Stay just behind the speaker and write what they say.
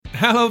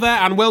Hello there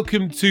and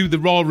welcome to the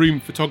Raw Room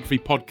Photography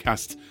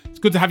Podcast. It's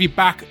good to have you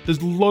back.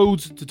 There's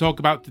loads to talk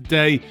about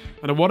today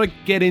and I want to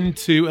get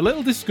into a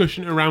little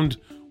discussion around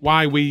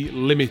why we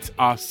limit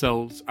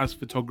ourselves as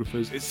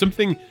photographers. It's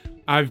something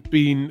I've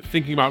been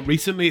thinking about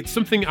recently. It's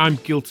something I'm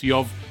guilty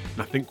of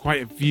and I think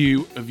quite a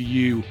few of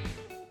you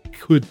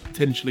could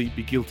potentially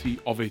be guilty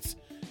of it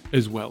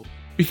as well.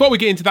 Before we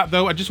get into that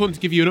though, I just want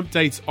to give you an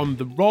update on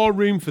the Raw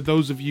Room for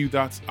those of you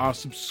that are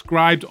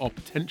subscribed or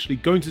potentially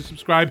going to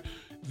subscribe.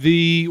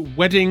 The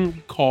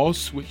wedding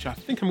course, which I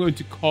think I'm going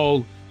to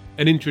call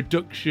an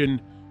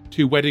introduction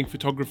to wedding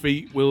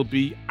photography, will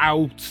be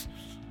out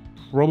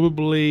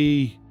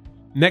probably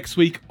next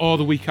week or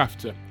the week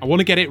after. I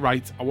want to get it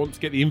right. I want to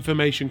get the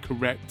information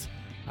correct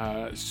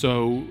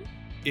so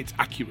it's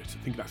accurate.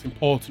 I think that's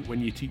important when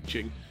you're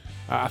teaching.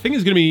 I think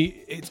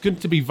it's going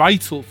to be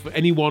vital for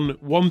anyone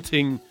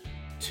wanting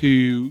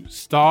to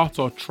start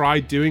or try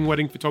doing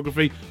wedding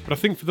photography. But I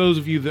think for those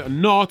of you that are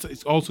not,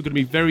 it's also going to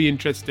be very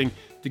interesting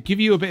to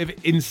give you a bit of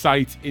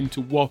insight into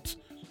what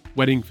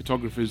wedding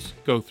photographers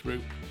go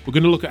through. We're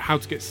going to look at how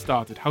to get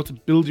started, how to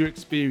build your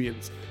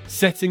experience,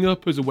 setting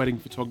up as a wedding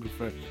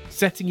photographer,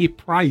 setting your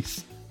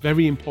price,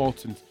 very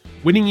important.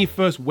 Winning your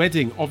first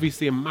wedding,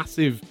 obviously a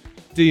massive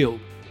deal.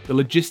 The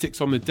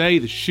logistics on the day,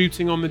 the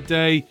shooting on the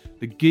day,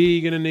 the gear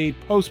you're going to need,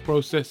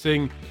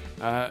 post-processing,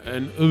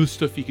 and other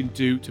stuff you can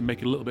do to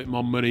make a little bit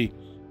more money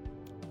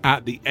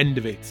at the end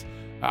of it.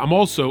 I'm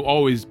also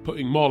always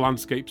putting more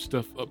landscape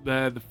stuff up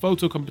there. The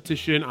photo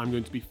competition I'm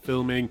going to be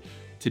filming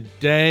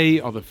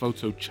today, or the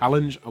photo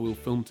challenge I will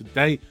film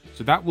today.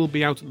 So that will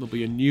be out and there'll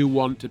be a new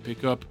one to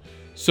pick up.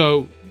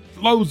 So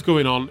loads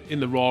going on in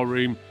the Raw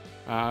Room.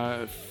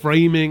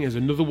 Framing is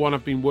another one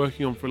I've been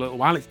working on for a little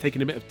while. It's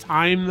taken a bit of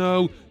time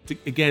though,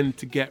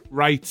 to get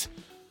right.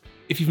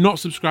 If you've not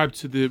subscribed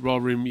to the Raw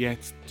Room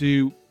yet,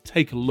 do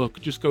take a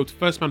look. Just go to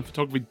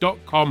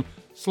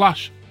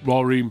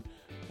firstmanphotography.com/Raw Room.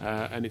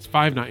 And it's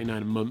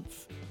 $5.99 a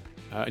month,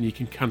 and you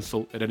can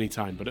cancel at any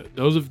time. But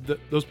those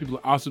people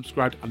that are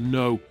subscribed, I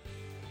know,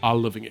 are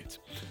loving it.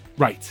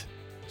 Right,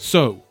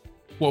 so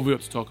what have we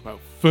got to talk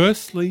about?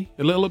 Firstly,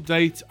 a little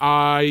update.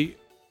 I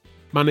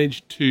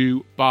managed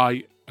to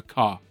buy a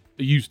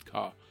used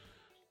car.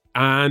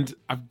 And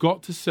I've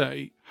got to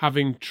say,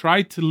 having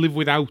tried to live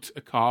without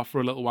a car for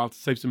a little while to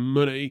save some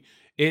money,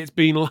 it's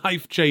been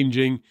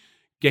life-changing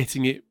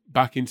getting it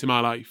back into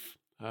my life.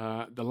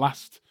 The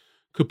last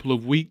couple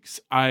of weeks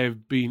I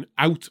have been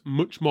out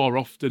much more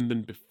often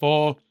than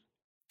before,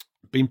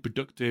 been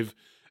productive.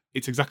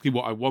 It's exactly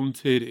what I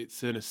wanted.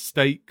 It's an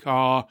estate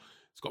car.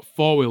 It's got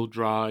 4-wheel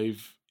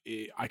drive.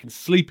 I can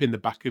sleep in the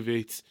back of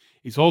it.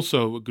 It's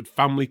also a good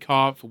family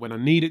car for when I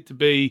need it to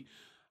be.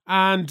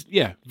 And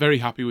yeah, very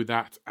happy with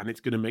that. And it's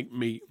going to make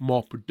me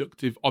more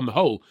productive on the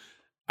whole.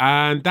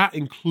 And that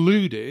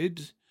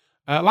included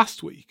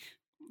last week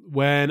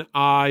when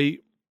I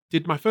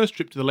did my first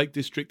trip to the Lake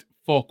District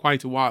for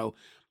quite a while.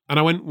 And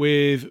I went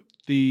with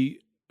the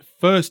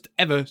first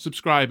ever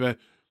subscriber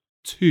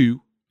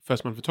to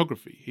First Man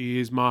Photography. He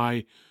is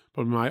probably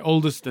my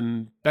oldest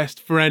and best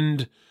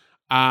friend,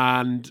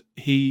 and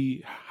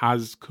he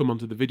has come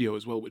onto the video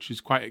as well, which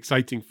is quite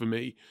exciting for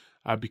me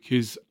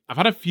because I've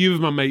had a few of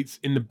my mates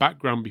in the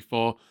background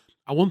before.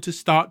 I want to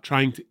start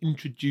trying to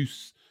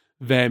introduce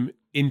them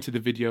into the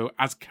video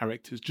as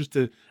characters, just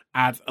to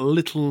add a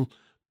little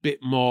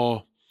bit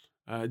more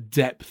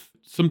depth.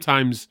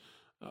 Sometimes,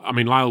 I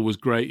mean, Lyle was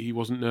great. He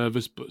wasn't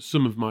nervous, but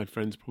some of my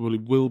friends probably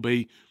will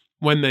be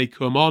when they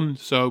come on.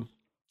 So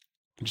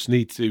I just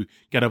need to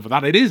get over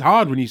that. It is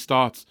hard when you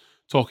start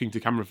talking to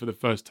camera for the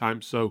first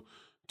time, so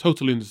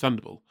totally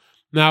understandable.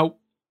 Now,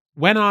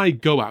 when I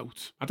go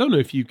out, I don't know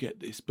if you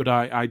get this, but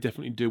I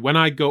definitely do. When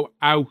I go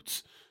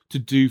out to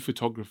do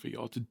photography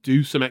or to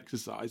do some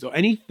exercise or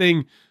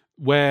anything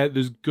where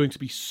there's going to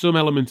be some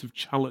element of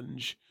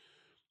challenge,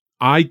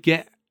 I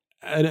get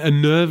a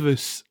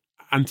nervous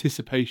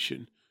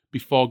anticipation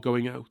before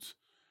going out.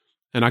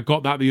 And I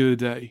got that the other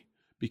day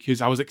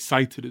because I was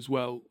excited as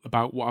well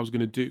about what I was going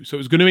to do. So it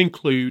was going to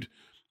include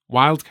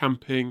wild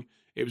camping.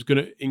 It was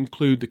going to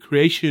include the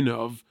creation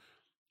of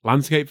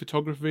landscape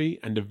photography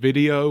and a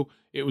video.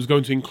 It was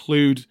going to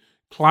include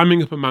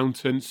climbing up a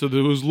mountain. So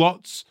there was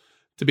lots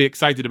to be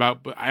excited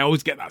about, but I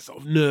always get that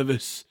sort of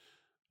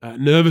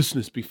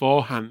nervousness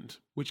beforehand,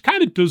 which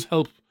kind of does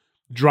help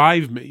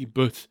drive me,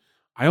 but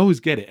I always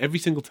get it every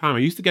single time. I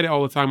used to get it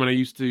all the time when I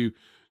used to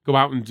go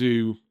out and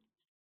do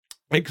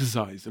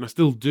exercise, and I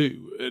still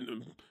do,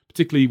 and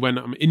particularly when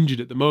I'm injured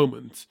at the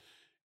moment,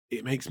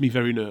 it makes me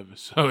very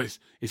nervous. So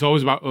it's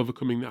always about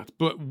overcoming that.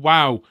 But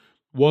wow,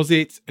 was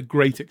it a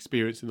great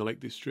experience in the Lake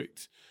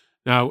District.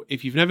 Now,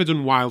 if you've never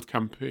done wild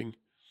camping,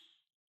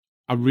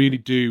 I really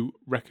do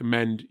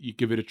recommend you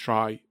give it a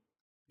try.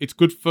 It's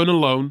good fun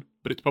alone,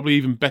 but it's probably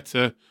even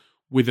better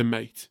with a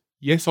mate.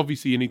 Yes,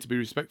 obviously you need to be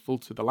respectful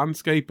to the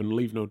landscape and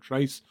leave no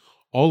trace,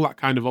 all that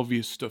kind of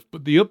obvious stuff.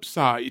 But the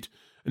upside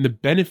and the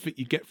benefit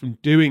you get from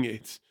doing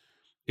it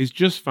is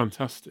just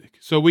fantastic.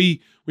 So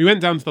we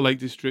went down to the Lake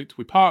District.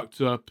 We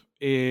parked up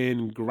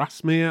in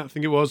Grasmere, I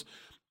think it was.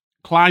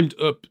 climbed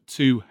up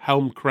to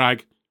Helm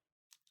Crag,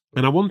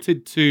 and I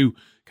wanted to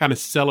kind of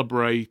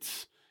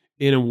celebrate,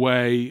 in a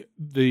way,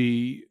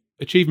 the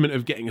achievement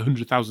of getting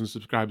 100,000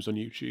 subscribers on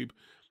YouTube.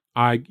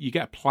 You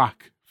get a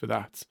plaque for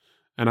that,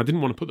 and I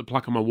didn't want to put the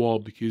plaque on my wall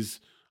because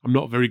I'm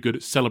not very good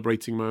at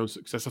celebrating my own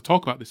success. I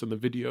talk about this on the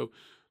video,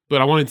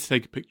 but I wanted to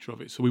take a picture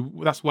of it. So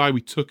that's why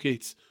we took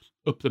it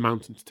up the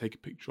mountain to take a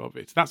picture of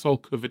it. That's all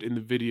covered in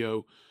the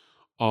video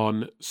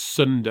on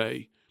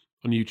Sunday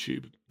on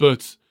YouTube.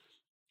 But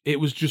it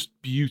was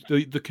just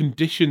beautiful. The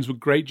conditions were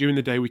great during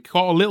the day. We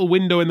caught a little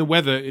window in the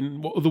weather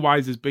in what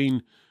otherwise has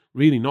been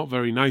really not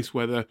very nice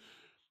weather.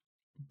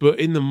 But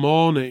in the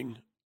morning,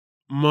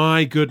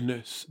 my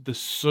goodness, the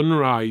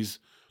sunrise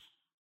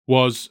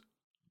was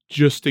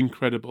just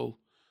incredible.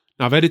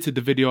 Now, I've edited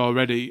the video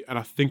already, and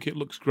I think it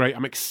looks great.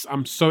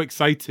 I'm so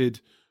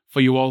excited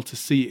for you all to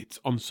see it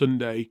on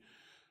Sunday.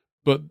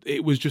 But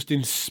it was just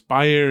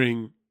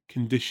inspiring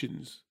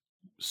conditions.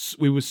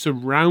 We were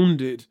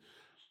surrounded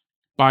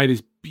by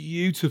this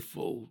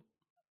beautiful,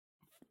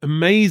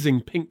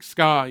 amazing pink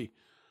sky.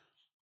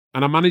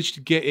 And I managed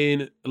to get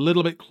in a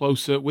little bit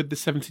closer with the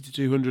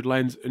 70-200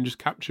 lens and just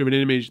capture an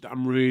image that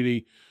I'm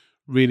really,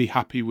 really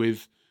happy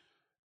with.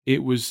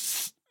 There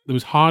was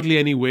hardly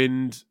any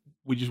wind.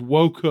 We just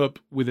woke up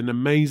with an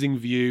amazing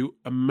view,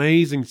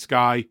 amazing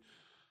sky.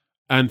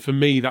 And for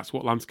me, that's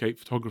what landscape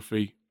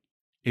photography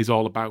is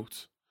all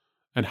about.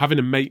 And having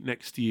a mate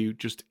next to you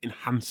just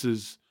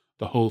enhances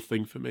the whole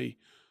thing for me.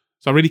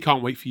 So I really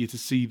can't wait for you to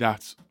see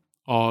that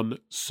on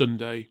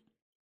Sunday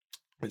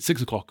at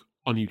 6 o'clock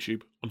on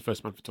YouTube on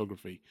First Man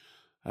Photography.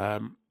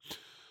 I'm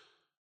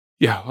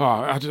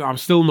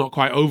still not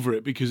quite over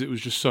it because it was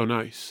just so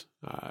nice.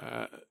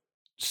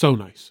 So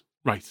nice.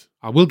 Right.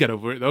 I will get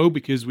over it though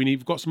because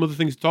we've got some other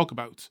things to talk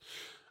about.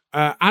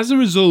 As a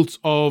result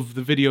of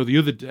the video the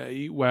other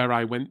day where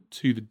I went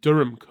to the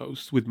Durham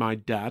coast with my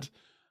dad,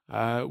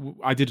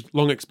 I did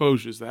long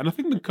exposures there. And I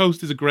think the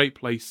coast is a great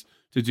place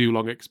to do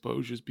long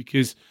exposures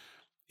because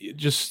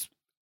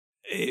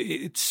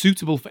it's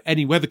suitable for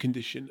any weather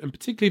condition. And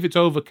particularly if it's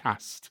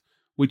overcast,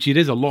 which it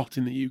is a lot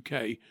in the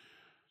UK,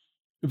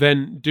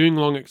 then doing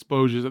long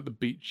exposures at the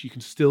beach, you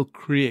can still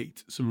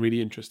create some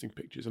really interesting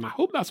pictures. And I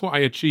hope that's what I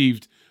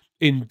achieved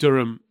in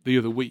Durham the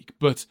other week.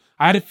 But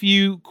I had a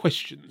few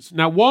questions.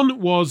 Now, one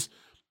was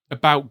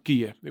about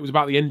gear. It was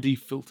about the ND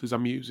filters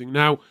I'm using.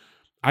 Now,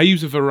 I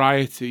use a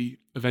variety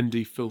of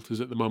ND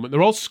filters at the moment.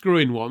 They're all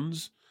screw-in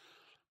ones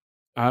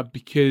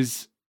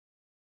because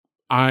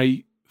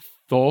I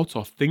thought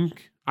or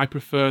think I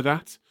prefer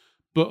that.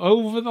 But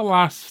over the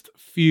last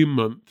few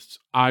months,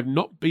 I've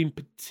not been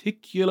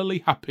particularly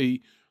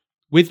happy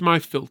with my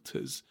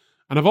filters.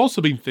 And I've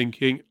also been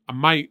thinking I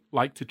might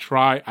like to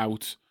try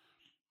out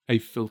a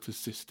filter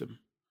system.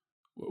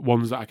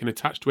 Ones that I can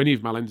attach to any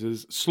of my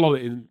lenses, slot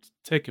it in,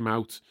 take them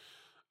out,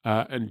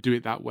 and do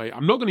it that way.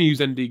 I'm not going to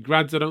use ND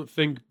Grads, I don't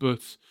think,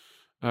 but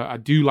I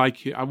do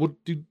like it. I would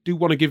do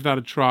want to give that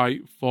a try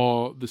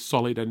for the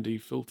solid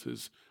ND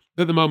filters.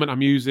 At the moment,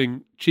 I'm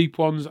using cheap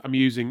ones. I'm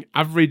using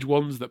average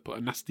ones that put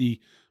a nasty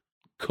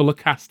color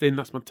cast in.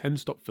 That's my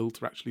 10-stop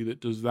filter, actually,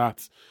 that does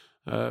that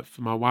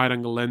for my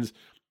wide-angle lens.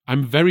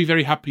 I'm very,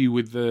 very happy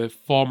with the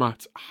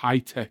Format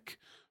High-Tech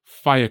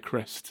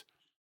Firecrest,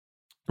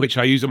 which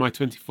I use on my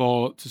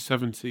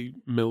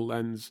 24-70mm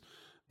lens.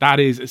 That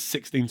is a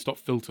 16-stop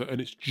filter, and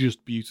it's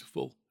just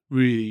beautiful.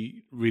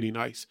 Really, really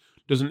nice.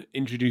 Doesn't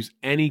introduce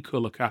any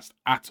color cast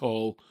at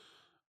all.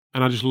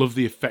 And I just love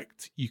the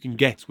effect you can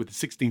get with the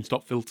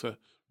 16-stop filter.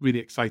 Really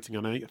exciting.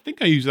 And I think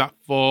I used that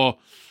for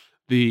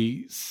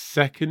the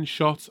second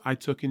shot I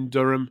took in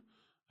Durham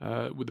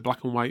with the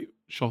black and white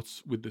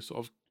shots with the sort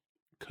of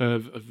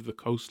curve of the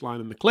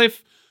coastline and the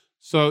cliff.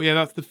 So, yeah,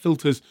 that's the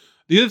filters.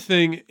 The other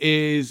thing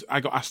is I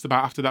got asked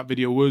about after that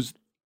video was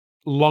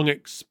long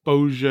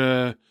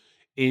exposure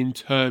in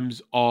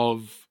terms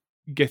of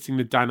getting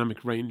the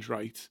dynamic range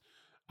right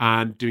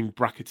and doing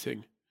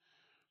bracketing.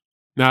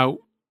 Now,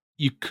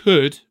 you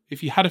could,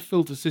 if you had a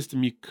filter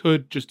system, you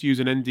could just use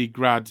an ND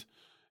Grad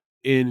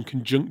in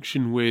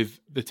conjunction with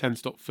the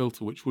 10-stop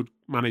filter, which would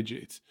manage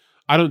it.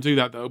 I don't do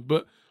that, though,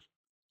 but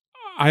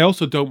I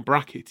also don't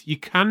bracket. You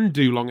can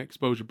do long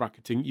exposure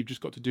bracketing. You've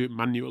just got to do it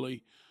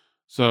manually.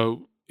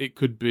 So it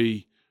could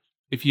be,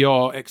 if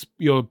your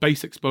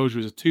base exposure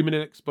is a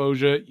 2-minute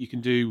exposure, you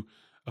can do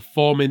a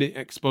 4-minute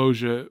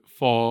exposure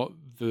for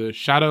the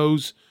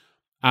shadows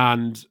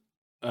and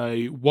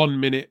a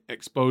 1-minute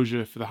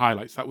exposure for the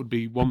highlights. That would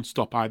be 1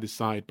 stop either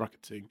side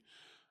bracketing.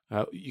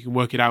 You can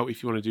work it out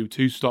if you want to do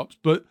 2 stops,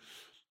 but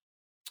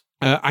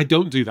I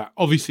don't do that.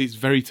 Obviously, it's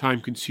very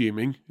time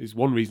consuming is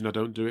one reason I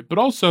don't do it, but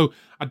also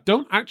I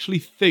don't actually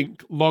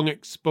think long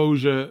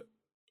exposure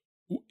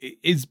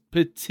is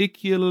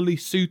particularly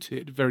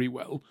suited very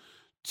well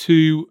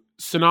to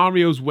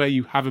scenarios where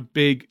you have a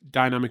big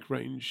dynamic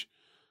range.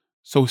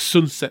 So a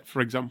sunset, for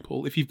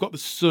example, if you've got the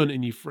sun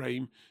in your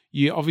frame,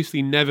 you're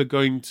obviously never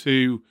going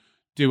to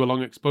do a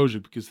long exposure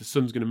because the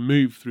sun's going to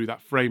move through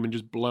that frame and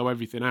just blow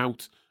everything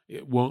out.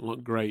 It won't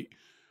look great.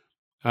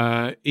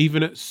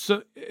 Even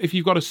if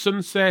you've got a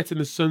sunset and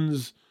the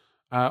sun's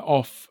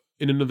off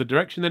in another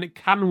direction, then it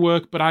can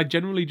work, but I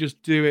generally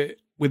just do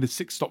it with a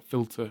 6-stop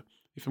filter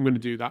if I'm going to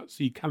do that,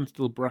 so you can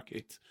still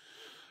bracket.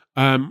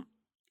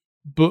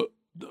 But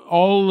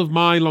all of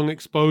my long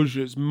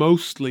exposures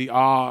mostly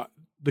are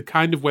the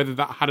kind of weather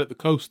that I had at the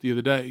coast the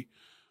other day,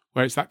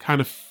 where it's that kind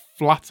of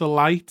flatter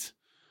light.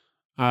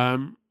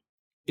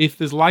 If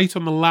there's light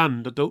on the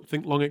land, I don't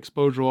think long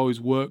exposure always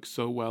works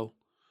so well.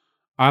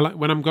 I like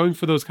when I'm going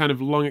for those kind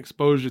of long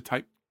exposure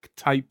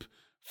type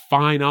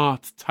fine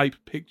art type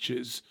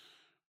pictures.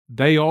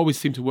 They always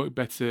seem to work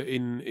better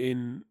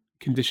in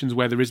conditions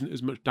where there isn't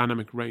as much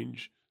dynamic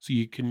range. So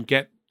you can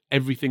get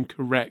everything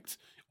correct,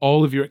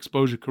 all of your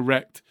exposure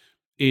correct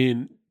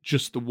in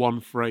just the one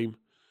frame.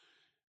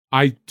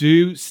 I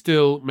do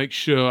still make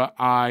sure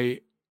I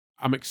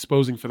am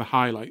exposing for the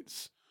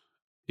highlights.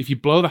 If you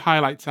blow the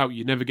highlights out,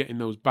 you're never getting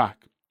those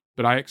back.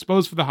 But I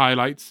expose for the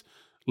highlights,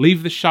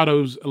 leave the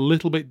shadows a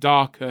little bit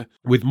darker.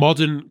 With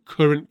modern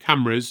current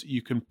cameras,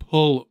 you can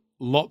pull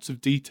lots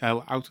of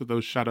detail out of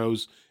those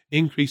shadows,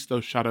 increase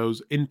those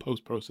shadows in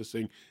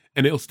post-processing,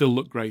 and it'll still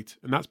look great.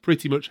 And that's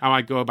pretty much how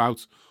I go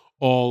about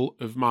all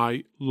of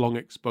my long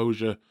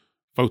exposure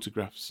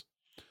photographs.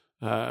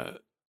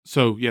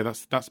 So yeah,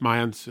 that's my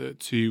answer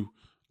to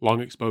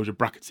long exposure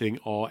bracketing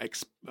or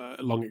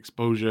long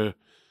exposure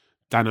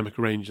dynamic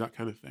range, that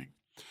kind of thing.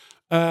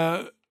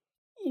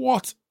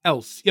 What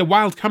else? Yeah,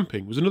 wild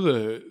camping was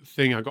another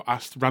thing I got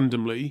asked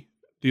randomly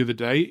the other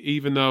day,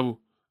 even though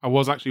I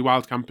was actually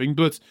wild camping.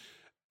 But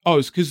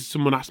it's because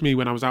someone asked me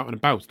when I was out and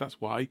about. That's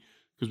why,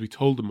 because we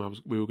told them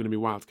we were going to be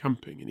wild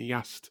camping, and he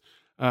asked,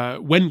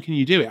 when can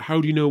you do it?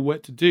 How do you know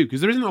what to do? Because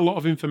there isn't a lot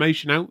of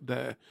information out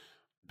there,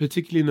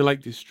 particularly in the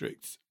Lake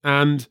District.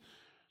 And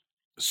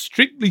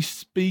strictly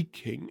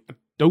speaking, I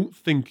don't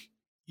think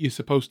you're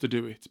supposed to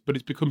do it, but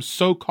it's become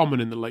so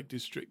common in the Lake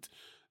District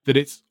that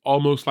it's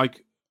almost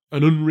like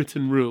an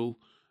unwritten rule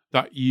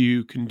that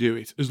you can do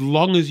it, as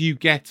long as you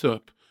get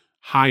up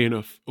high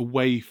enough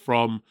away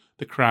from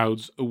the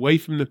crowds, away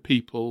from the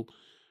people,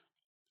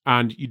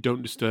 and you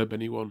don't disturb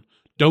anyone.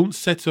 Don't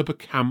set up a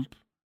camp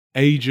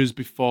ages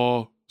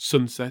before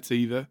sunset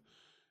either.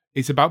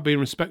 It's about being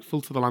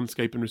respectful to the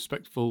landscape and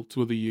respectful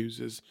to other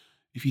users.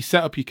 If you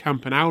set up your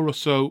camp an hour or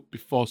so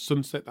before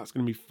sunset, that's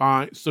going to be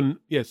fine.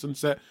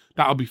 Sunset,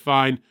 that'll be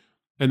fine.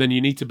 And then you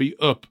need to be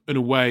up and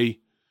away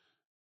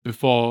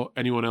before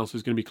anyone else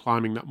is going to be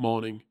climbing that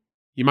morning.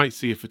 You might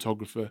see a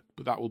photographer,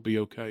 but that will be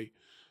okay.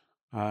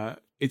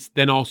 It's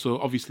then also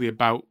obviously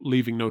about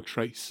leaving no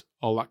trace,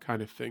 all that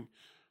kind of thing.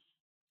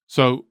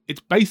 So it's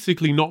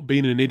basically not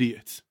being an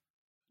idiot,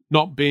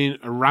 not being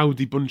a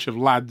rowdy bunch of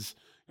lads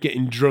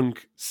getting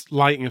drunk,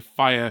 lighting a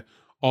fire,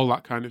 all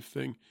that kind of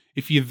thing.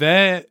 If you're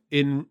there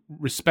in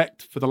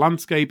respect for the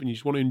landscape and you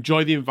just want to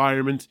enjoy the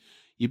environment,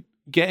 you're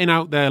getting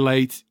out there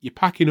late, you're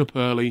packing up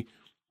early,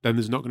 then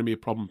there's not going to be a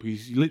problem,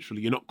 because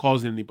you're not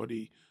causing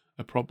anybody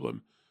a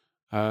problem.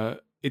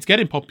 It's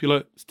getting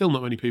popular, still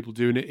not many people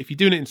doing it. If you're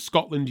doing it in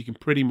Scotland, you can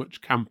pretty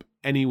much camp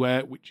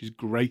anywhere, which is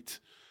great.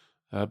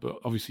 But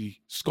obviously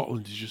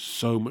Scotland is just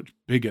so much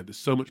bigger. There's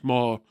so much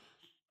more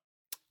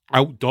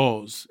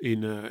outdoors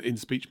in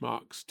speech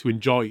marks to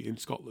enjoy in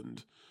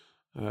Scotland.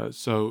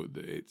 So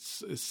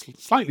it's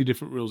slightly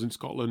different rules in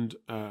Scotland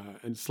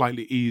and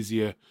slightly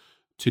easier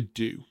to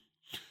do.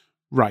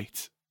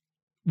 Right.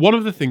 One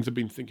of the things I've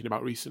been thinking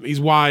about recently is,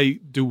 why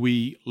do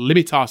we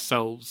limit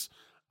ourselves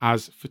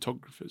as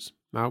photographers?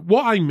 Now,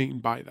 what I mean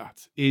by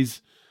that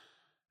is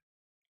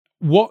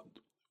what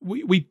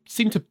we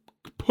seem to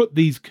put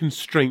these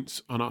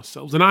constraints on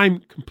ourselves, and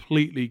I'm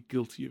completely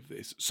guilty of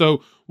this.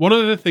 So one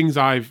of the things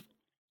I've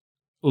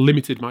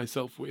limited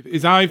myself with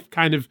is I've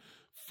kind of,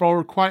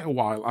 for quite a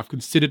while, I've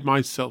considered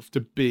myself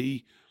to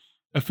be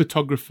a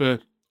photographer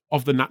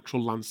of the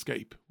natural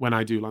landscape when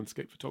I do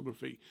landscape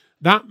photography.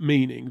 That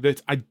meaning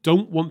that I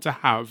don't want to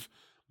have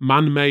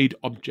man-made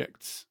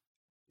objects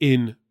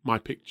in my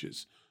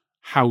pictures,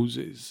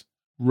 houses,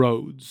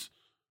 roads,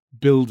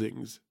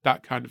 buildings,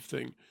 that kind of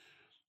thing.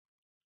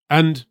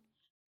 And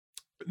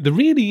there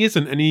really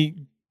isn't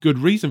any good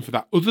reason for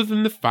that, other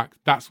than the fact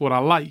that's what I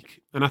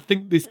like. And I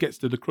think this gets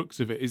to the crux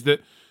of it, is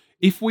that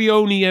if we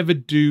only ever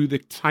do the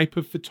type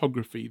of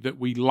photography that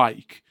we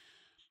like,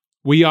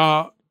 we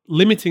are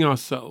limiting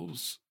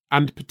ourselves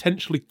and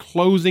potentially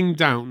closing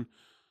down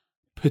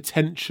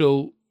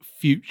potential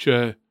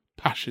future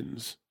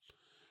passions.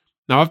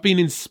 Now, I've been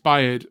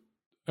inspired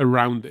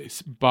around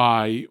this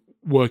by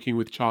working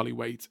with Charlie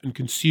Waite and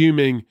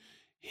consuming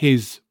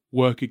his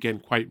work again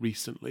quite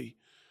recently,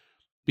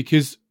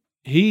 because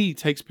he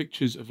takes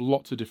pictures of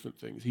lots of different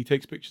things. He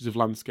takes pictures of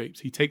landscapes.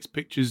 He takes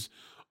pictures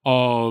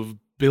of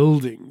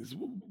buildings,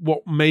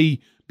 what may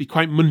be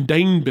quite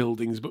mundane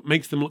buildings, but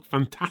makes them look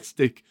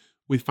fantastic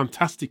with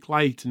fantastic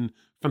light and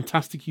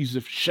fantastic use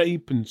of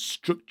shape and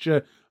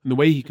structure and the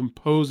way he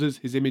composes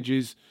his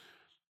images.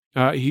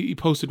 He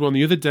posted one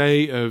the other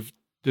day of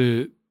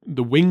the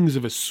wings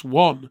of a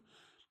swan,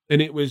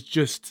 and it was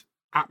just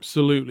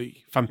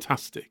absolutely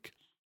fantastic.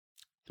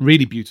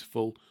 Really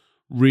beautiful,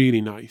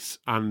 really nice,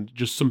 and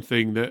just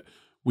something that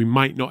we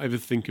might not ever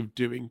think of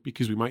doing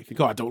because we might think,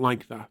 oh, I don't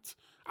like that.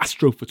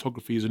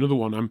 Astrophotography is another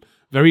one. I'm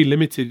very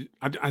limited.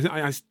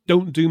 I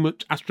don't do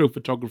much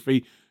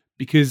astrophotography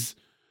because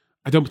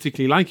I don't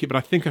particularly like it, but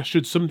I think I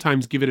should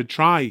sometimes give it a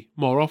try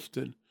more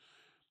often.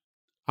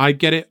 I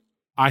get it.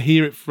 I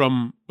hear it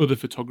from other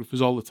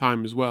photographers all the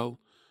time as well,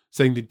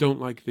 saying they don't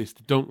like this,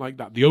 they don't like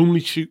that. They only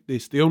shoot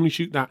this, they only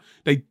shoot that.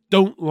 They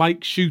don't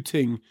like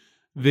shooting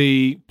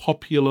the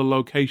popular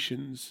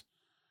locations.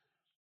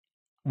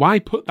 Why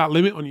put that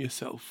limit on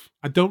yourself?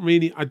 I don't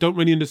really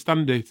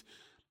understand it,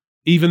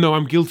 even though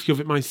I'm guilty of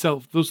it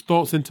myself. Those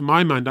thoughts enter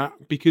my mind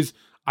because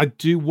I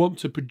do want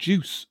to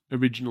produce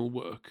original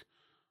work.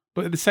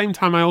 But at the same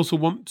time, I also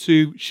want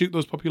to shoot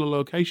those popular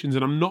locations,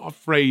 and I'm not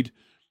afraid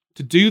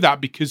to do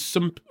that because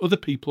some other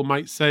people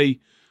might say,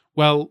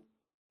 well,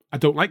 I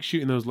don't like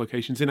shooting those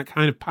locations in a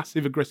kind of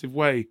passive-aggressive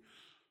way.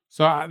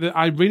 So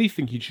I really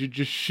think you should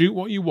just shoot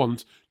what you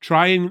want,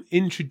 try and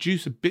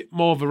introduce a bit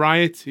more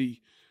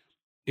variety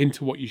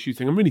into what you're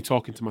shooting. I'm really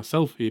talking to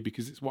myself here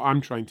because it's what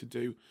I'm trying to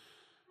do.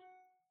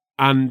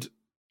 And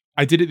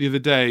I did it the other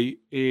day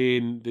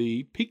in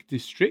the Peak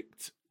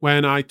District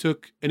when I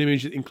took an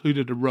image that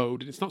included a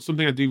road. It's not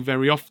something I do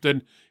very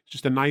often. It's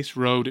just a nice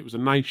road. It was a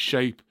nice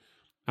shape.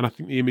 And I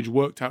think the image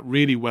worked out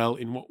really well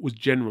in what was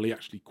generally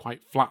actually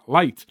quite flat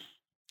light.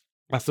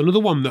 That's another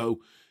one, though,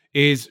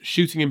 is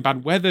shooting in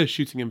bad weather,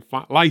 shooting in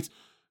flat light.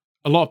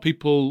 A lot of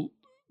people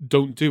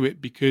don't do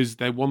it because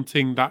they're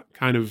wanting that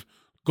kind of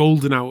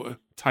golden hour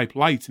type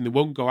light, and they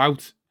won't go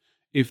out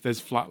if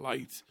there's flat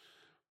light.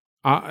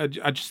 I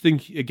just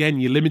think, again,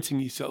 you're limiting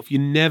yourself. You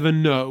never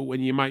know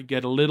when you might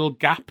get a little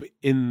gap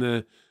in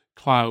the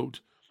cloud,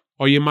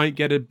 or you might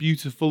get a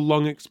beautiful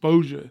long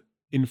exposure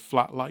in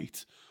flat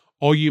light,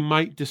 or you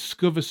might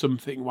discover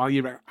something while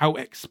you're out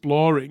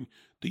exploring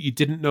that you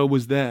didn't know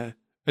was there,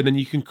 and then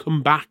you can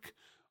come back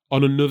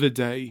on another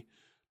day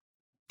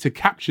to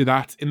capture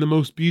that in the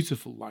most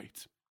beautiful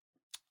light.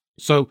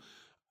 So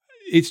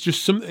it's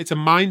just it's a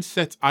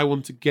mindset I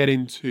want to get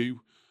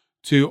into,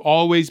 to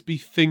always be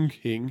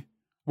thinking,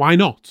 why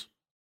not?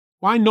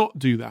 Why not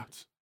do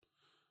that?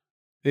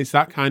 It's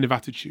that kind of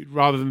attitude,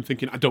 rather than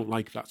thinking, I don't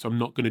like that, so I'm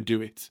not going to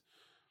do it.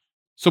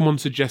 Someone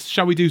suggests,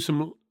 shall we do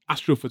some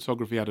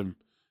astrophotography, Adam?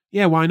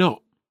 Yeah, why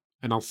not?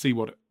 And I'll see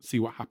what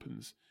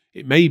happens.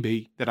 It may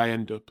be that I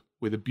end up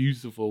with a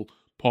beautiful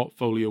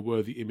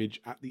portfolio-worthy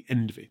image at the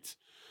end of it.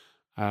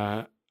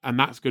 And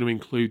that's going to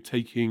include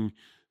taking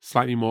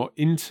slightly more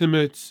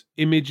intimate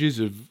images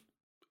of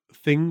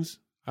things,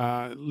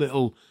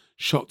 little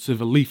shots of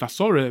a leaf. I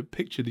saw a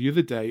picture the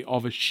other day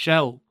of a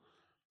shell.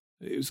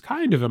 It was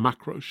kind of a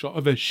macro shot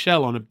of a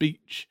shell on a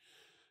beach.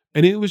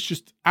 And it was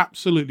just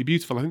absolutely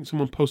beautiful. I think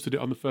someone posted it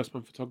on the First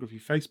Man Photography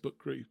Facebook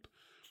group.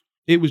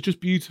 It was just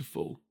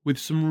beautiful with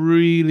some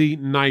really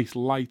nice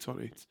light on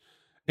it.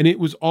 And it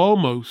was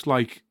almost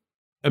like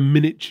a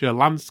miniature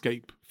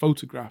landscape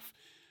photograph.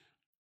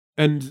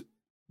 And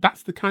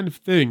that's the kind of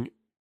thing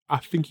I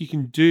think you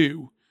can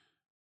do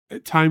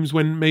at times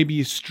when maybe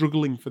you're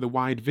struggling for the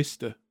wide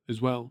vista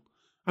as well.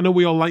 I know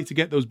we all like to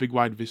get those big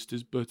wide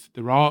vistas, but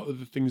there are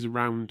other things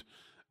around,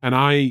 and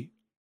I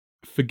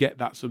forget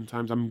that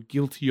sometimes. I'm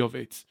guilty of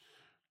it,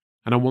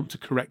 and I want to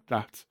correct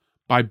that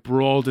by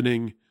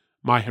broadening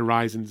my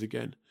horizons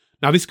again.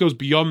 Now, this goes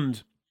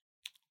beyond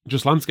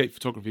just landscape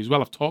photography as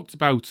well. I've talked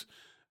about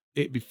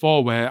it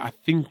before, where I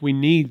think we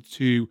need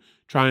to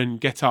try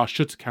and get our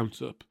shutter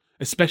count up,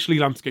 especially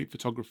landscape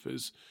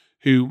photographers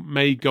who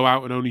may go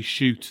out and only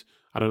shoot,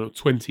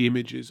 20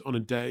 images on a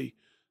day.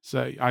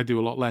 Say, I do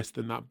a lot less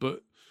than that,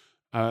 but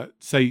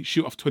say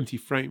shoot off 20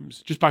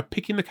 frames. Just by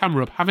picking the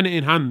camera up, having it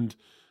in hand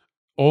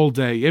all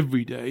day,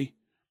 every day,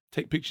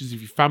 take pictures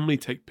of your family,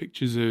 take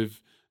pictures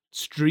of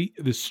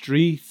the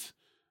street,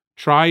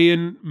 try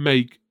and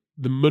make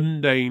the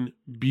mundane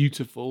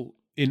beautiful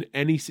in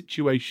any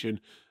situation.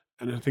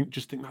 And I think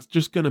that's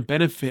just going to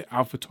benefit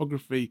our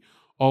photography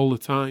all the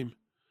time.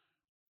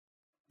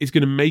 It's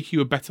going to make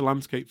you a better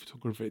landscape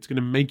photographer. It's going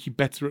to make you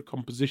better at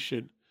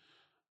composition.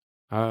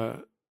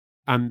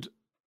 And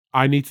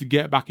I need to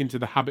get back into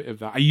the habit of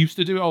that. I used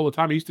to do it all the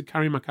time. I used to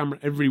carry my camera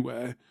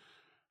everywhere.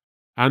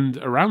 And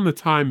around the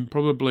time,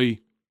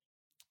 probably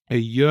a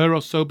year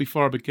or so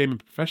before I became a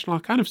professional, I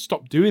kind of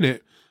stopped doing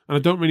it. And I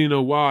don't really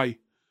know why.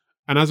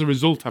 And as a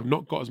result, I've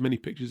not got as many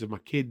pictures of my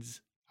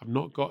kids. I've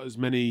not got as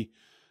many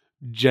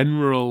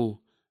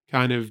general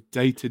kind of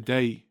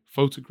day-to-day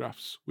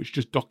photographs, which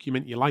just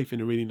document your life in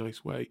a really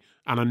nice way.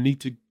 And I need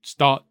to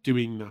start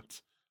doing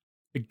that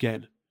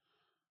again.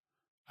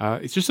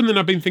 It's just something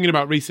I've been thinking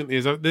about recently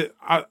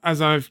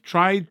as I've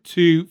tried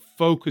to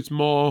focus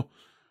more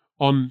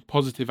on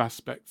positive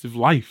aspects of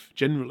life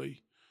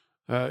generally.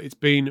 It's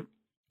been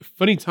a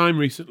funny time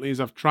recently as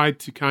I've tried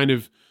to kind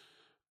of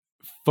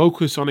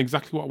focus on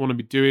exactly what I want to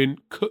be doing,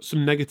 cut some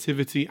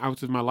negativity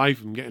out of my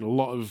life. I'm getting a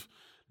lot of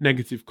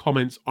negative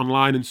comments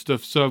online and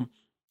stuff. So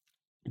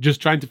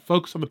just trying to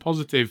focus on the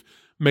positive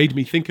made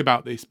me think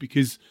about this,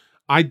 because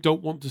I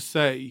don't want to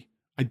say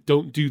I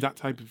don't do that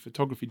type of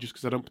photography just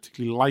because I don't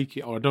particularly like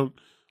it or I don't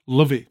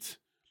love it.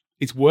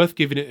 It's worth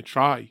giving it a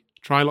try.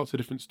 try lots of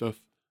different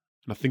stuff,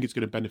 and I think it's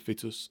going to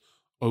benefit us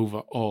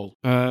overall.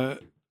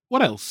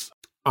 What else?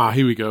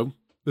 Here we go.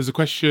 There's a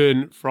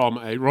question from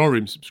a Raw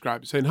Room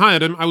subscriber saying, "Hi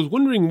Adam, I was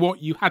wondering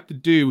what you had to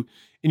do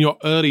in your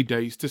early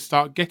days to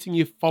start getting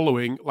your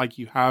following like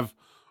you have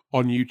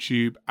on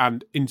YouTube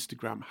and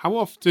Instagram. How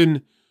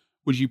often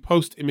would you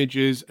post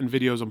images and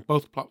videos on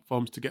both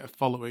platforms to get a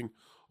following?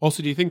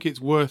 Also, do you think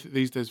it's worth it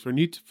these days for a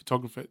new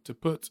photographer to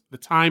put the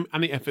time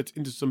and the effort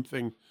into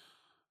something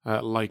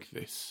like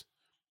this?"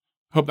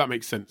 Hope that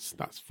makes sense.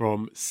 That's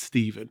from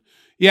Stephen.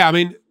 Yeah, I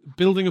mean,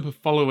 building up a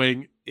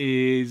following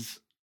is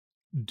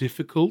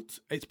difficult.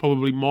 It's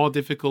probably more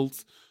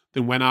difficult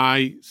than when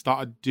I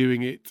started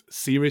doing it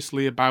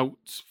seriously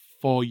about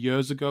 4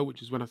 years ago,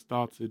 which is when I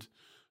started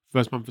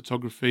First Man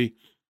Photography.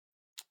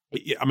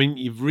 I mean,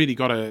 you've really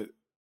got to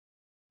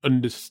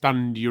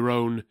understand your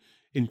own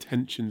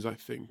intentions, I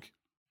think.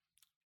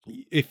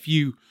 If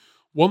you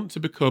want to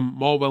become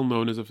more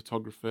well-known as a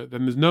photographer,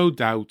 then there's no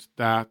doubt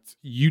that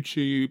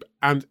YouTube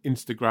and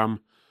Instagram,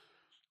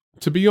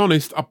 to be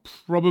honest, are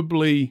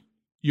probably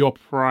your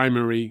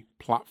primary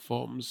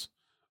platforms,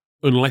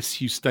 unless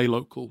you stay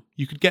local.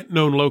 You could get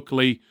known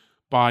locally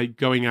by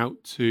going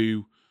out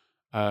to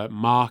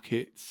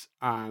markets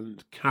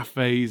and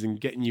cafes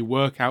and getting your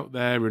work out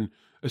there and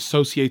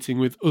associating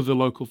with other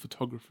local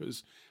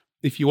photographers.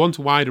 If you want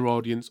a wider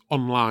audience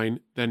online,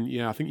 then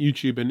yeah, I think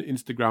YouTube and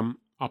Instagram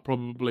are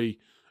probably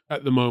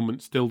at the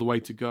moment still the way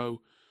to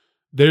go.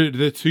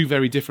 They're two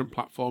very different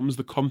platforms.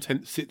 The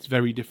content sits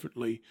very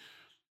differently.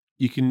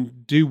 You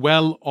can do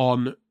well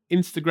on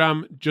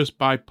Instagram just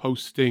by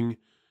posting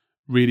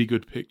really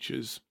good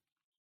pictures.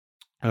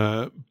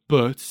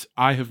 But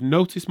I have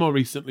noticed more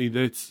recently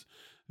that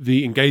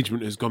the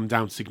engagement has gone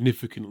down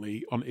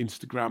significantly on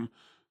Instagram.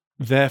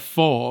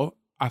 Therefore,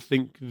 I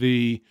think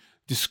the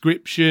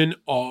description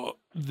or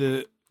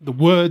the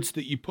words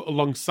that you put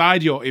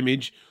alongside your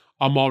image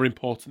are more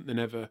important than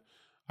ever.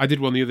 I did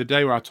one the other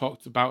day where I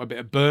talked about a bit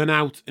of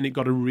burnout and it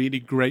got a really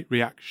great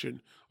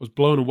reaction. I was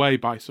blown away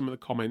by some of the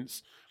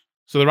comments.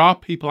 So there are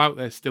people out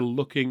there still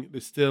looking,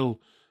 they're still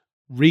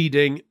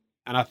reading,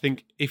 and I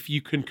think if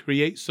you can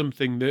create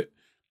something that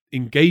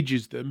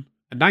engages them,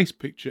 a nice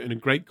picture and a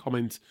great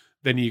comment,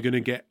 then you're going to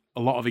get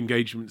a lot of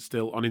engagement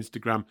still on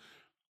Instagram.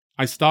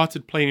 I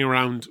started playing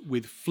around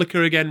with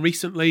Flickr again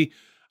recently,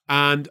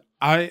 and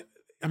I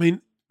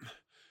mean,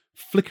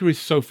 Flickr is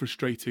so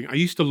frustrating. I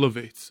used to love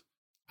it,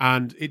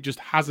 and it just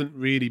hasn't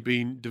really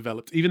been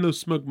developed. Even though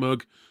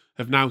SmugMug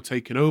have now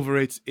taken over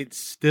it, it's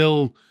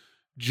still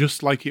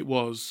just like it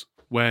was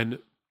when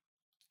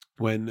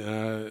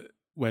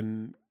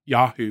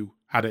Yahoo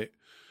had it.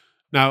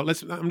 Now, I'm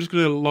just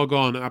going to log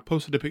on. I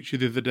posted a picture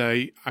the other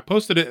day. I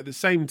posted it at the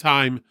same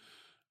time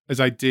as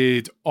I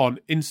did on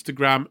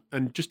Instagram.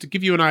 And just to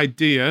give you an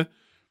idea,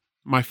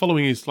 my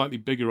following is slightly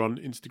bigger on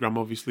Instagram,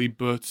 obviously,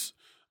 but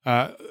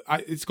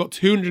it's got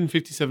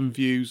 257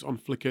 views on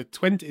Flickr.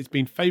 It's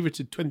been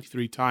favorited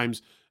 23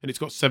 times, and it's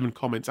got 7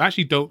 comments. I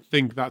actually don't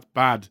think that's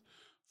bad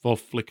for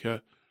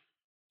Flickr.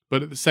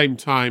 But at the same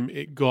time,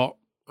 it got,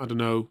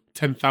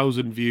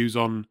 10,000 views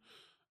on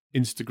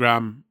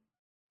Instagram,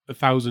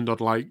 1,000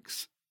 odd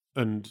likes,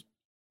 and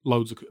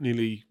loads of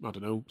nearly,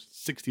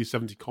 60 or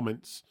 70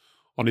 comments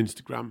on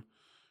Instagram.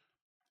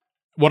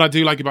 What I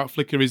do like about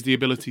Flickr is the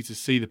ability to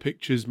see the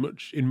pictures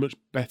in much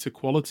better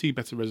quality,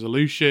 better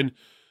resolution.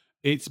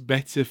 It's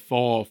better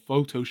for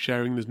photo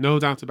sharing, there's no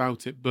doubt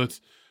about it. But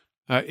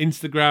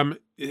Instagram,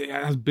 it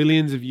has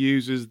billions of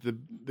users. The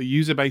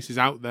user base is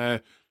out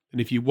there. And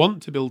if you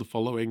want to build a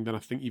following, then I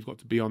think you've got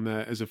to be on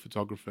there as a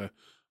photographer.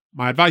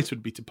 My advice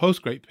would be to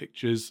post great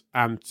pictures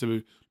and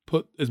to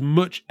put as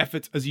much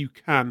effort as you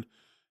can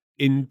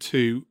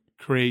into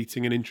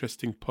creating an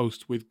interesting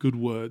post with good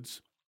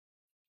words.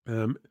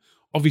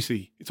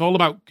 Obviously, it's all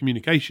about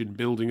communication,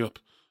 building up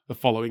a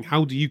following.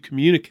 How do you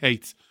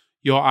communicate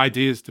your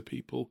ideas to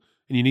people?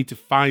 And you need to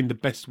find the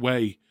best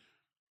way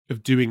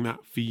of doing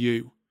that for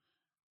you.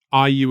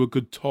 Are you a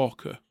good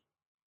talker?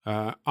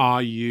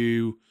 Are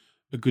you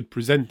a good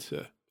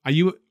presenter?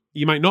 You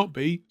might not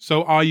be.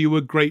 So are you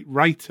a great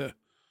writer?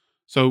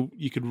 So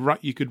you could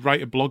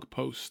write a blog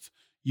post.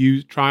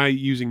 You try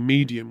using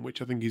Medium,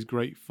 which I think is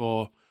great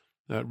for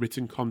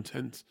written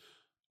content.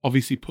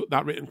 Obviously, put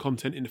that written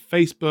content into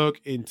Facebook,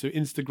 into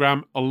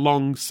Instagram,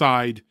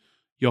 alongside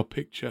your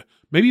picture.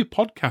 Maybe a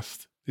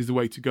podcast is the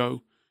way to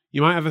go.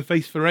 You might have a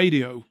face for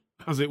radio,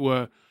 as it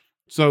were.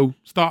 So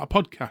start a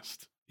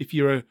podcast if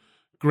you're a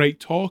great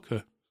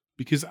talker,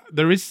 because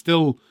there is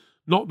still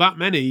not that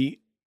many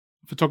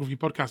photography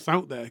podcasts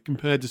out there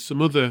compared to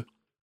some other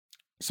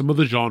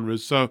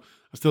genres. So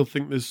I still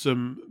think there's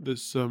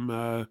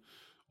some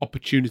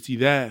opportunity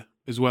there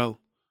as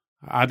well.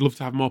 I'd love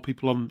to have more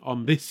people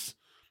on this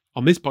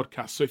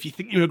podcast. So if you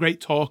think you're a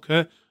great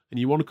talker and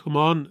you want to come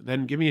on,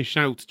 then give me a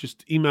shout.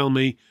 Just email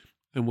me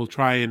and we'll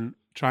try and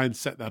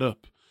set that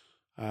up.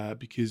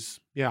 Because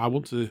I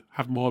want to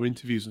have more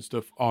interviews and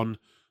stuff on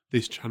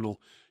this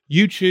channel.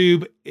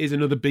 YouTube is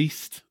another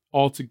beast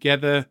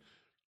altogether.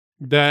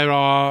 There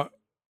are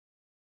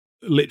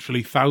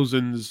literally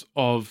thousands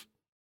of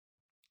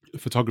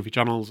photography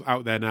channels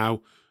out there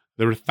now.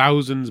 There are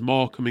thousands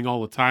more coming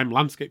all the time.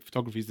 Landscape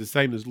photography is the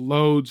same. There's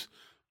loads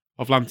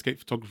of landscape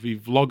photography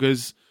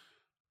vloggers.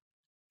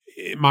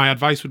 My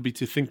advice would be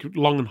to think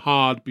long and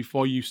hard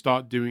before you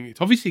start doing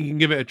it. Obviously, you can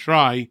give it a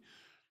try,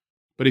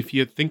 but if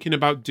you're thinking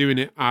about doing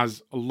it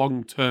as a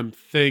long-term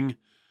thing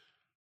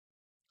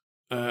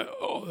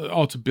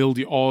or to build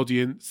your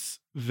audience,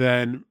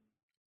 then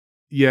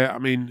yeah, I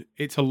mean,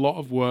 it's a lot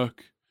of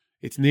work.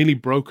 It's nearly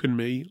broken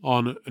me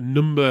on a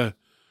number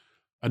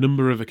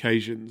of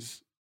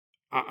occasions.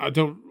 I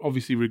don't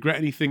obviously regret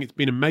anything. It's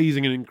been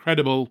amazing and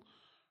incredible,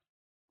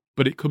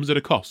 but it comes at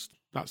a cost.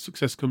 That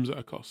success comes at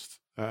a cost.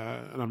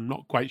 And I'm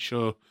not quite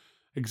sure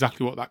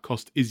exactly what that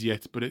cost is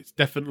yet, but it's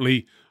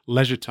definitely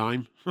leisure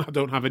time. I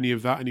don't have any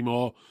of that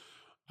anymore.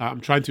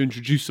 I'm trying to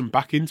introduce some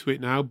back into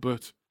it now,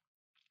 but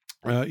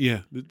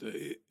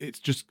it's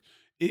just,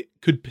 it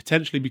could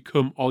potentially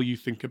become all you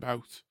think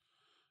about,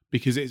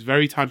 because it's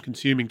very time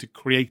consuming to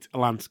create a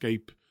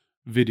landscape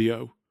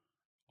video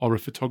or a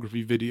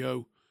photography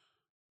video,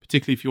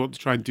 particularly if you want to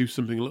try and do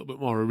something a little bit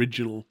more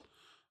original.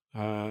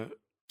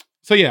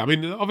 So yeah, I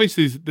mean,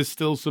 obviously there's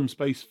still some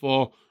space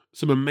for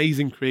some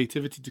amazing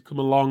creativity to come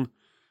along.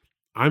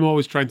 I'm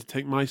always trying to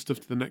take my stuff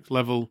to the next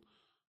level.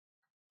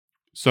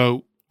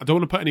 So I don't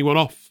want to put anyone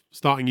off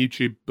starting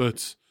YouTube,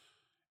 but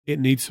it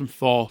needs some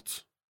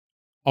thought.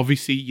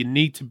 Obviously, you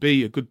need to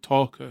be a good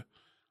talker.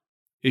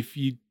 If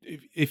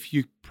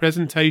your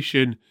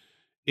presentation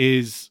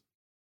is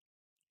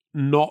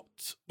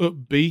not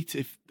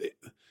upbeat,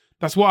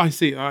 that's what I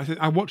see.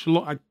 I watch a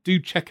lot. I do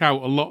check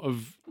out a lot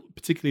of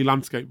particularly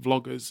landscape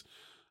vloggers,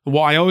 and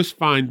what I always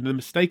find, and the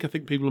mistake I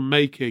think people are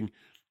making,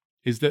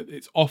 is that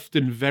it's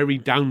often very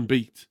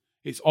downbeat.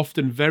 It's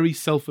often very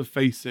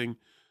self-effacing.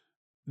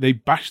 They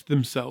bash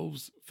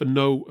themselves for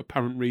no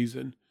apparent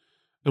reason.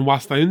 And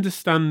whilst I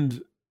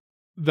understand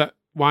that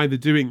why they're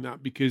doing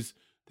that, because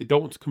they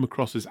don't want to come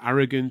across as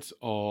arrogant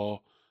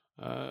or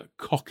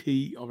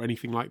cocky or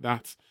anything like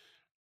that,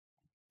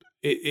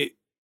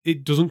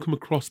 it doesn't come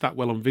across that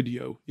well on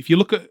video. If you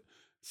look at,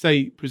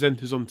 say,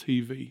 presenters on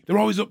TV, they're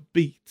always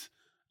upbeat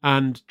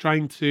and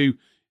trying to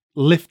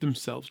lift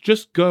themselves.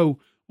 Just go.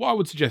 What I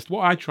would suggest,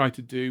 what I try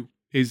to do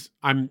is,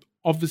 I'm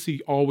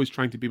obviously always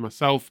trying to be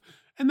myself,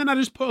 and then I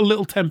just put a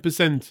little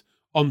 10%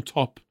 on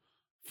top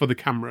for the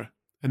camera,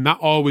 and that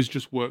always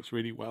just works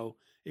really well.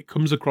 It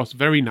comes across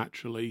very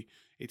naturally.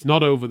 It's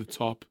not over the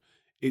top.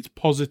 It's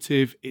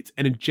positive. It's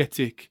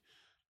energetic.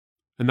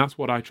 And that's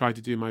what I try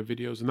to do in my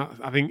videos. And that,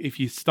 I think if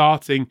you're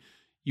starting,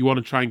 you want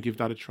to try and give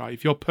that a try.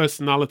 If your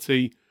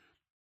personality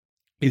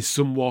is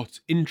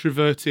somewhat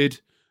introverted,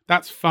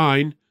 that's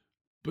fine,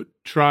 but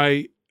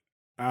try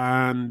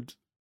and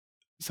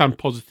sound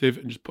positive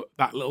and just put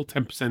that little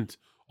 10%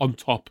 on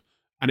top,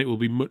 and it will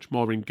be much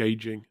more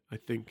engaging, I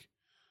think.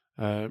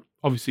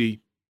 Obviously,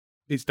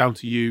 it's down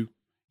to you.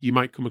 You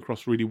might come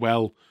across really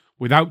well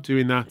without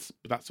doing that,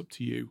 but that's up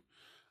to you.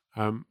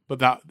 But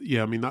that,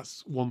 yeah, I mean,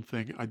 that's one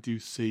thing I do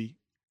see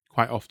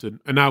quite often.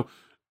 And now,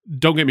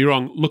 don't get me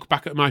wrong, look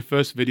back at my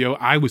first video.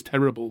 I was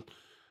terrible.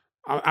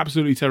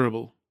 Absolutely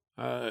terrible.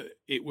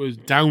 It was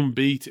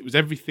downbeat. It was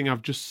everything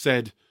I've just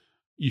said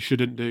you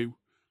shouldn't do.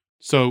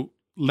 So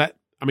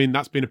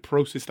that's been a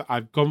process that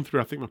I've gone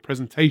through. I think my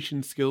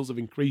presentation skills have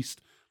increased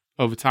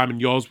over time,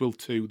 and yours will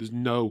too. There's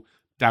no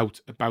doubt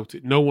about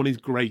it. No one is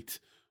great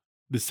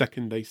the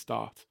second they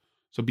start.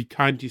 So be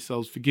kind to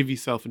yourselves, forgive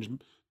yourself, and just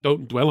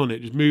don't dwell on it.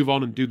 Just move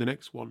on and do the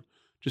next one.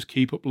 Just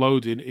keep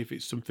uploading if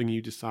it's something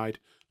you decide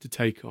to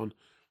take on.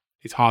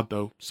 It's hard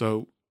though,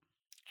 so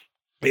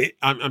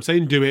I'm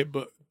saying do it,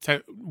 but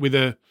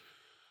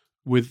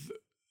with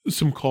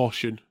some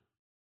caution.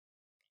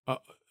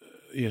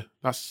 Yeah,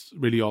 that's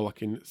really all I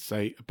can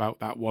say about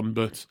that one.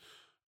 But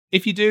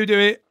if you do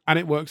it and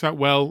it works out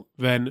well,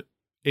 then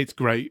it's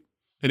great.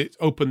 And it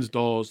opens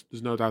doors,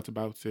 there's no doubt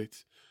about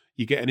it.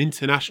 You get an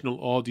international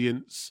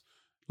audience,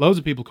 loads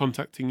of people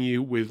contacting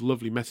you with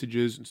lovely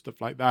messages and stuff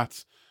like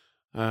that.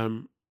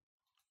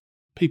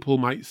 People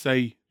might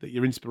say that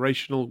you're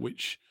inspirational,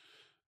 which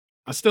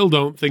I still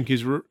don't think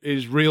is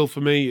real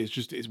for me.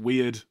 It's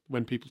weird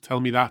when people tell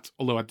me that,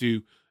 although I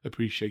do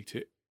appreciate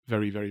it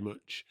very, very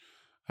much.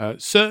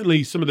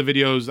 Certainly some of the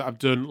videos that I've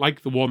done,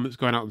 like the one that's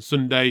going out on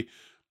Sunday,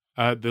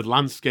 the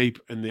landscape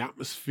and the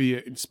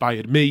atmosphere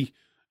inspired me.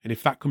 And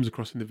if that comes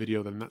across in the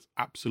video, then that's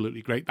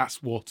absolutely great.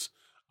 That's what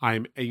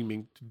I'm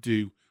aiming to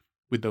do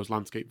with those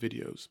landscape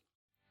videos.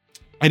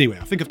 Anyway,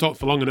 I think I've talked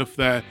for long enough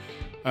there.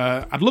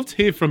 I'd love to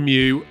hear from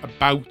you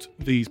about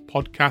these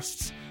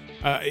podcasts.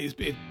 It's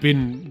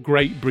been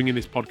great bringing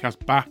this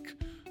podcast back.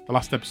 The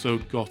last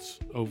episode got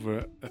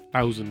over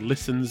 1,000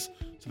 listens,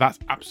 so that's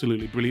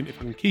absolutely brilliant. If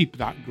I can keep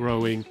that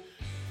growing,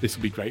 this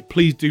will be great.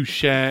 Please do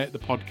share the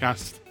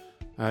podcast.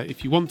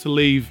 If you want to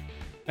leave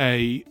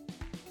a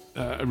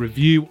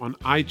review on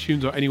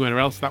iTunes or anywhere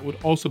else, that would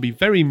also be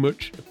very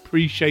much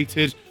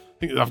appreciated. I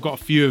think I've got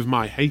a few of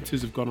my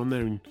haters have gone on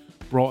there and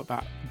brought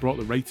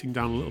the rating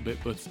down a little bit,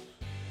 but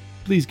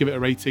please give it a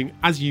rating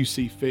as you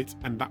see fit,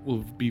 and that will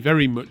be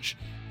very much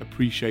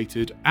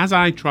appreciated as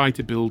I try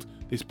to build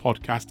this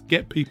podcast,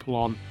 get people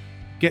on,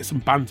 get some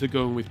banter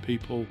going with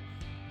people,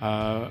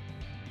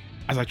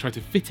 as I try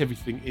to fit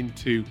everything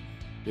into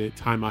the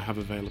time I have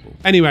available.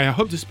 Anyway, I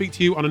hope to speak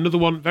to you on another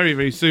one very,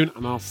 very soon,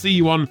 and I'll see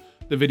you on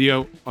the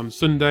video on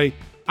Sunday.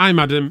 I'm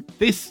Adam.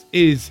 This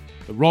is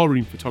the Raw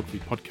Room Photography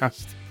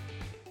Podcast,